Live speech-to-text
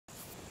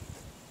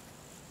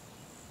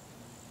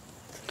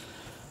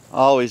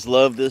Always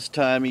love this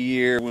time of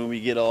year when we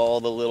get all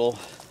the little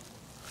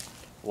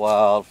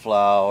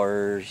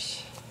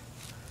wildflowers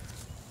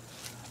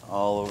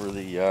all over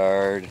the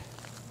yard.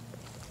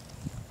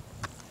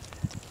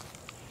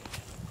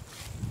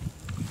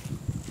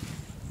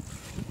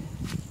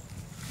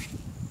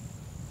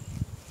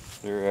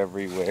 They're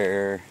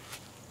everywhere.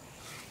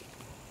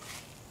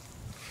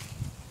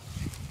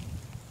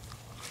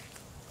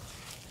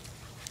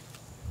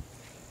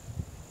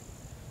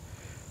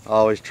 I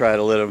always try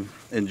to let them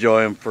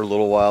enjoy them for a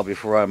little while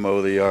before I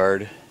mow the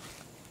yard.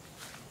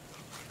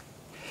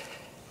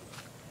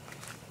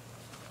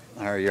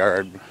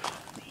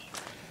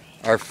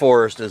 Our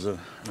forest is an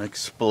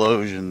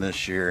explosion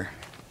this year.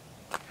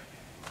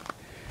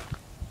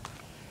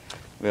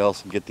 We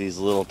also get these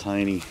little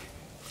tiny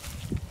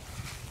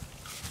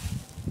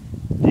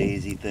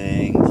daisy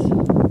things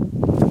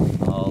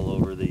all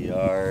over the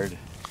yard.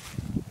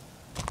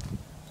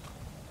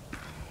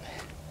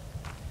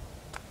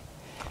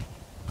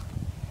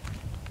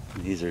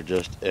 These are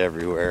just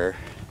everywhere.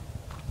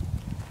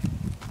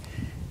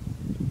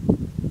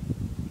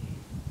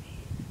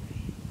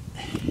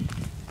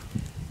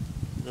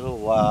 Little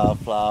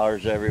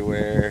wildflowers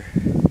everywhere.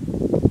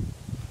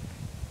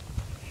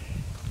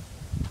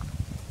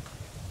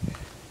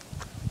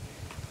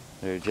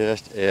 They're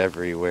just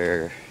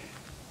everywhere.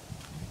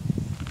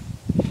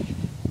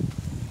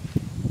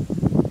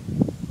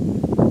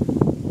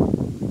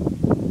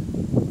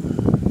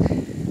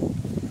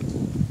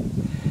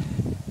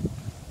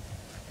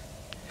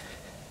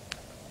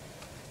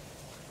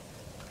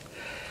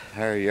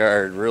 Our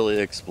yard really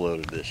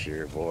exploded this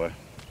year, boy.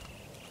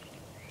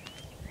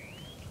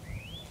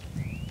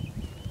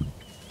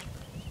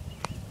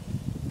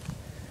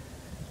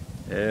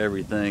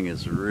 Everything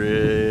is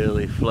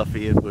really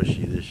fluffy and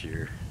bushy this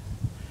year.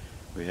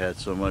 We had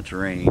so much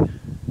rain.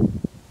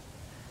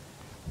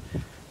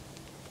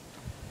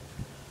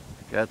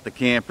 Got the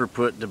camper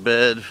put to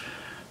bed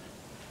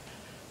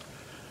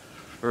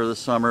for the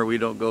summer. We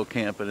don't go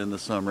camping in the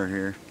summer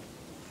here.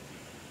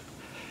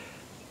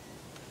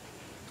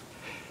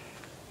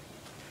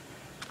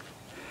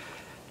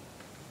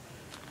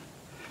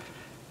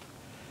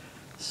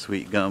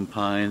 Sweet gum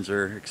pines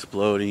are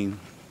exploding.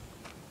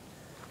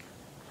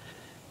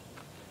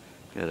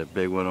 Got a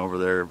big one over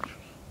there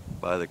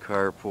by the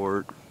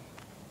carport.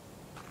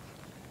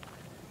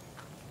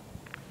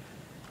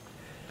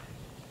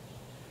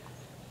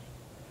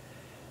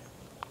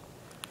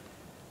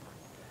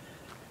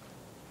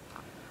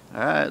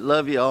 Alright,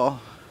 love y'all.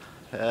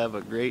 Have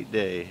a great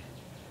day.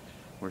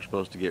 We're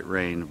supposed to get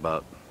rain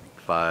about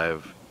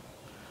 5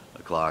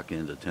 o'clock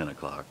into 10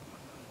 o'clock.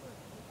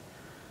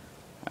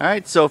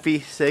 Alright,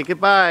 Sophie, say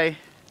goodbye.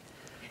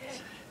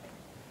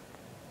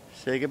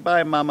 Say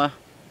goodbye, Mama.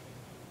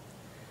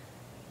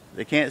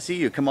 They can't see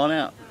you. Come on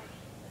out.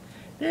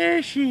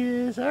 There she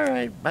is.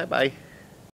 Alright, bye-bye.